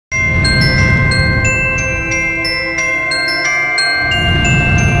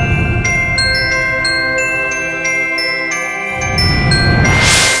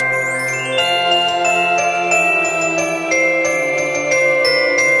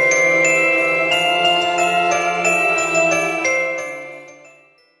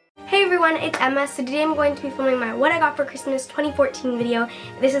everyone, it's Emma. So today I'm going to be filming my What I Got for Christmas 2014 video.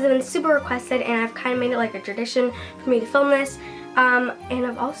 This has been super requested and I've kind of made it like a tradition for me to film this. And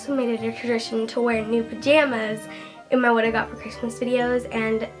I've also made it a tradition to wear new pajamas in my What I Got for Christmas videos.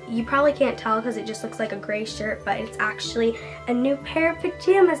 And you probably can't tell because it just looks like a gray shirt, but it's actually a new pair of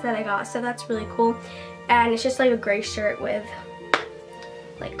pajamas that I got. So that's really cool. And it's just like a gray shirt with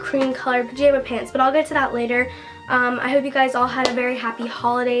like cream colored pajama pants, but I'll get to that later. I hope you guys all had a very happy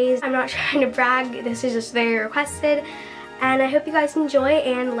holidays. I'm not trying to brag, this is just very requested. And I hope you guys enjoy,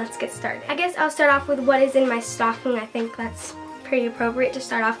 and let's get started. I guess I'll start off with what is in my stocking. I think that's pretty appropriate to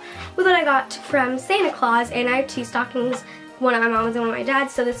start off with what I got from Santa Claus. And I have two stockings, one at my mom's and one at my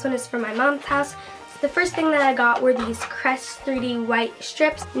dad's. So this one is from my mom's house. The first thing that I got were these Crest 3D white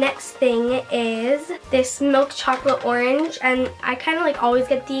strips. Next thing is this milk chocolate orange, and I kind of like always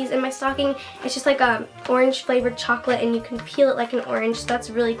get these in my stocking. It's just like a orange flavored chocolate and you can peel it like an orange, so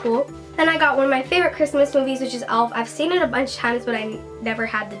that's really cool. Then I got one of my favorite Christmas movies, which is Elf. I've seen it a bunch of times, but I never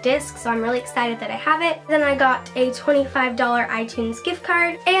had the disc, so I'm really excited that I have it. Then I got a $25 iTunes gift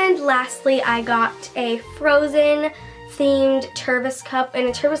card. And lastly, I got a Frozen themed Tervis cup, and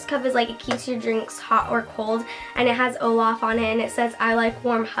a Tervis cup is like, it keeps your drinks hot or cold, and it has Olaf on it, and it says I like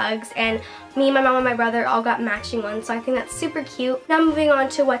warm hugs, and me, my mom, and my brother all got matching ones, so I think that's super cute. Now moving on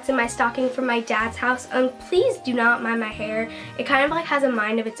to what's in my stocking from my dad's house. Please do not mind my hair. It kind of like has a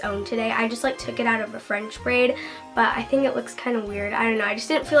mind of its own today. I just like took it out of a French braid, but I think it looks kind of weird. I don't know, I just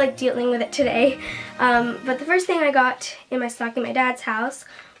didn't feel like dealing with it today. But the first thing I got in my stocking at my dad's house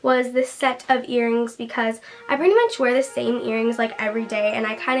was this set of earrings, because I pretty much wear the same earrings like every day, and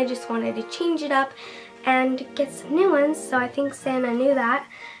I kind of just wanted to change it up and get some new ones, so I think Santa knew that,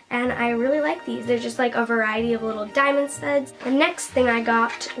 and I really like these. They're just like a variety of little diamond studs. The next thing I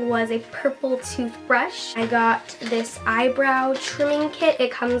got was a purple toothbrush. I got this eyebrow trimming kit. It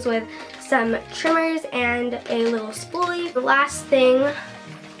comes with some trimmers and a little spoolie. The last thing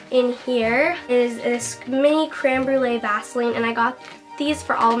in here is this mini creme brulee Vaseline, and I got these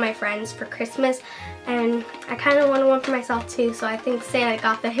for all of my friends for Christmas, and I kind of wanted one for myself too, so I think Santa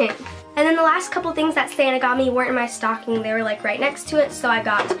got the hint. And then the last couple things that Santa got me weren't in my stocking, they were like right next to it. So I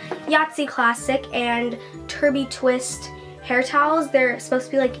got Yahtzee Classic and Turby Twist hair towels. They're supposed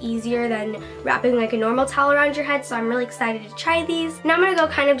to be like easier than wrapping like a normal towel around your head, so I'm really excited to try these. Now I'm gonna go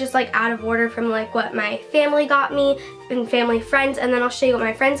kind of just like out of order from like what my family got me and family friends, and then I'll show you what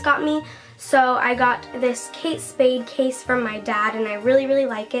my friends got me. So I got this Kate Spade case from my dad, and I really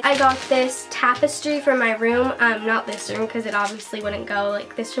like it. I got this tapestry for my room, not this room because it obviously wouldn't go,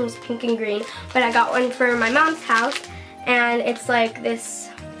 like this room's pink and green, but I got one for my mom's house, and it's like this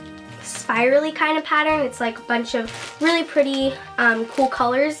spirally kind of pattern. It's like a bunch of really pretty cool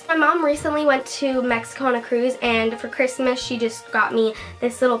colors. My mom recently went to Mexico on a cruise, and for Christmas she just got me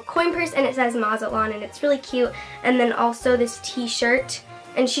this little coin purse, and it says Mazatlan, and it's really cute. And then also this t-shirt,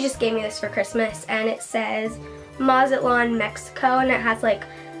 and she just gave me this for Christmas, and it says Mazatlan, Mexico, and it has like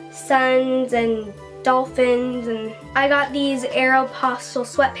suns and dolphins. And I got these Aeropostale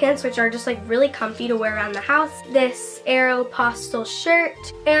sweatpants, which are just like really comfy to wear around the house, this Aeropostale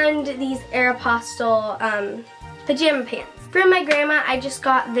shirt, and these Aeropostale pajama pants. From my grandma, I just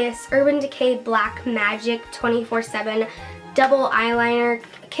got this Urban Decay Black Magic 24/7 double eyeliner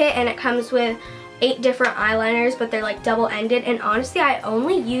kit, and it comes with 8 different eyeliners, but they're like double-ended, and honestly I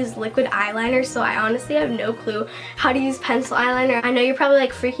only use liquid eyeliner, so I honestly have no clue how to use pencil eyeliner. I know you're probably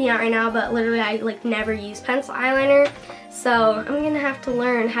like freaking out right now, but literally I like never use pencil eyeliner, so I'm gonna have to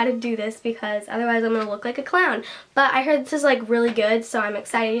learn how to do this because otherwise I'm gonna look like a clown. But I heard this is like really good, so I'm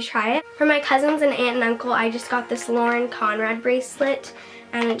excited to try it. For my cousins and aunt and uncle, I just got this Lauren Conrad bracelet,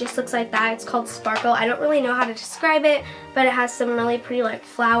 and it just looks like that. It's called Sparkle. I don't really know how to describe it, but it has some really pretty like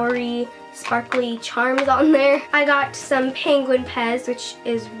flowery, sparkly charms on there. I got some penguin Pez, which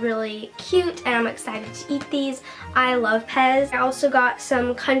is really cute, and I'm excited to eat these. I love Pez. I also got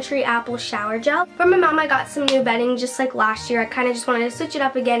some country apple shower gel. For my mom, I got some new bedding just like last year. I kind of just wanted to switch it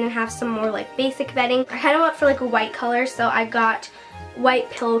up again and have some more like basic bedding. I kind of went for like a white color, so I got white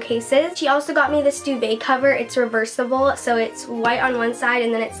pillowcases. She also got me this duvet cover. It's reversible, so it's white on one side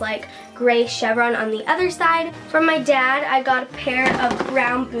and then it's like gray chevron on the other side. From my dad, I got a pair of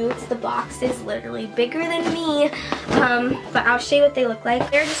brown boots. The box is literally bigger than me, but I'll show you what they look like.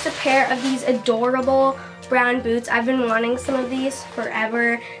 They're just a pair of these adorable brown boots. I've been wanting some of these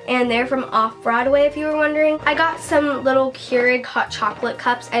forever, and they're from Off-Broadway if you were wondering. I got some little Keurig hot chocolate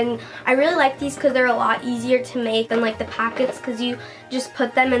cups, and I really like these because they're a lot easier to make than like the packets, because you just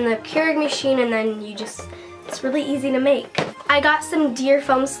put them in the Keurig machine and then you just, it's really easy to make. I got some deer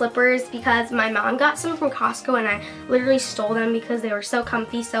foam slippers because my mom got some from Costco and I literally stole them because they were so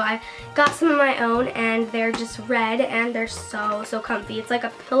comfy. So I got some of my own and they're just red and they're so comfy. It's like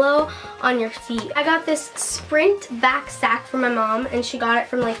a pillow on your feet. I got this Sprint back sack from my mom and she got it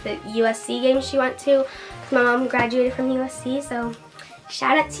from like the USC game she went to. My mom graduated from USC, so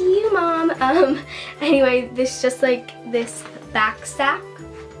shout out to you, Mom. Anyway, this just like this back sack.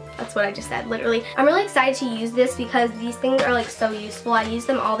 That's what I just said, literally. I'm really excited to use this because these things are like so useful. I use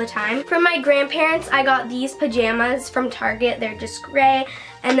them all the time. From my grandparents, I got these pajamas from Target. They're just gray,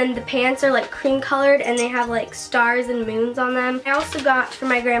 and then the pants are like cream colored and they have like stars and moons on them. I also got from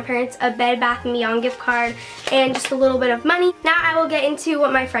my grandparents a Bed Bath & Beyond gift card and just a little bit of money. Now I will get into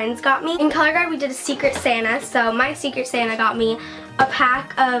what my friends got me. In Color Guard, we did a Secret Santa, so my Secret Santa got me a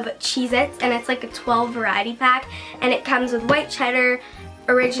pack of Cheez-Its, and it's like a 12 variety pack, and it comes with white cheddar,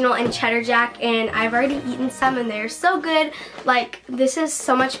 original, and cheddar jack, and I've already eaten some and they're so good. Like, this is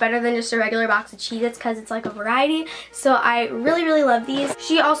so much better than just a regular box of Cheez-Its because it's like a variety, so I really love these.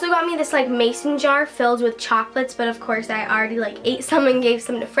 She also got me this like mason jar filled with chocolates, but of course I already like ate some and gave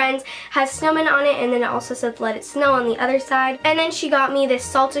some to friends. Has snowmen on it, and then it also says let it snow on the other side. And then she got me this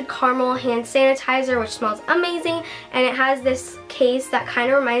salted caramel hand sanitizer, which smells amazing, and it has this case that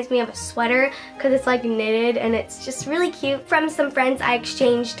kind of reminds me of a sweater because it's like knitted and it's just really cute. From some friends I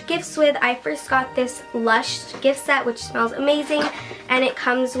exchanged gifts with, I first got this Lush gift set, which smells amazing, and it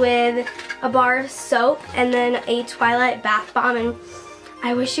comes with a bar of soap and then a Twilight bath bomb, and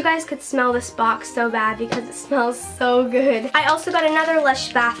I wish you guys could smell this box so bad because it smells so good. I also got another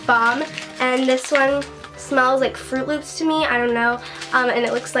Lush bath bomb, and this one smells like Fruit Loops to me, I don't know, and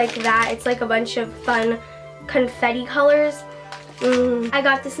it looks like that. It's like a bunch of fun confetti colors. I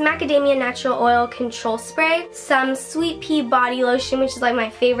got this Macadamia Natural Oil Control Spray, some Sweet Pea Body Lotion, which is like my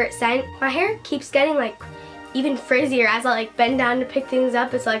favorite scent. My hair keeps getting like even frizzier as I like bend down to pick things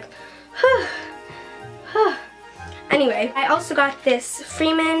up. It's like, Anyway, I also got this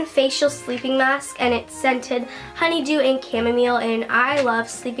Freeman Facial Sleeping Mask, and it's scented honeydew and chamomile, and I love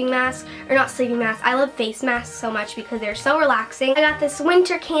sleeping masks, or not sleeping masks, I love face masks so much because they're so relaxing. I got this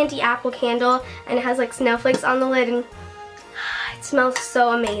Winter Candy Apple Candle, and it has like snowflakes on the lid, and it smells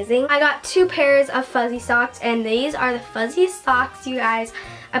so amazing. I got 2 pairs of fuzzy socks, and these are the fuzziest socks, you guys.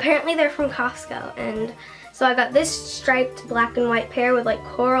 Apparently they're from Costco, and so I got this striped black and white pair with like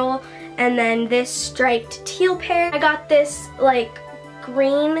coral, and then this striped teal pair. I got this like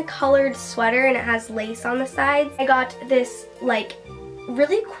green colored sweater, and it has lace on the sides. I got this like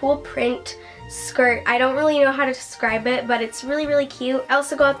really cool print skirt. I don't really know how to describe it, but it's really cute. I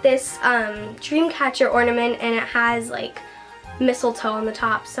also got this Dreamcatcher ornament, and it has like mistletoe on the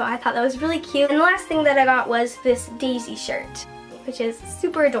top, so I thought that was really cute. And the last thing that I got was this Daisy shirt, which is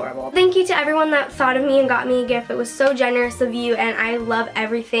super adorable. Thank you to everyone that thought of me and got me a gift. It was so generous of you, and I love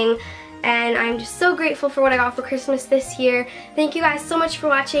everything, and I'm just so grateful for what I got for Christmas this year. Thank you guys so much for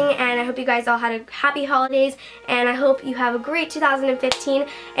watching, and I hope you guys all had a happy holidays, and I hope you have a great 2015,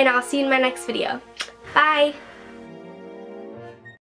 and I'll see you in my next video. Bye!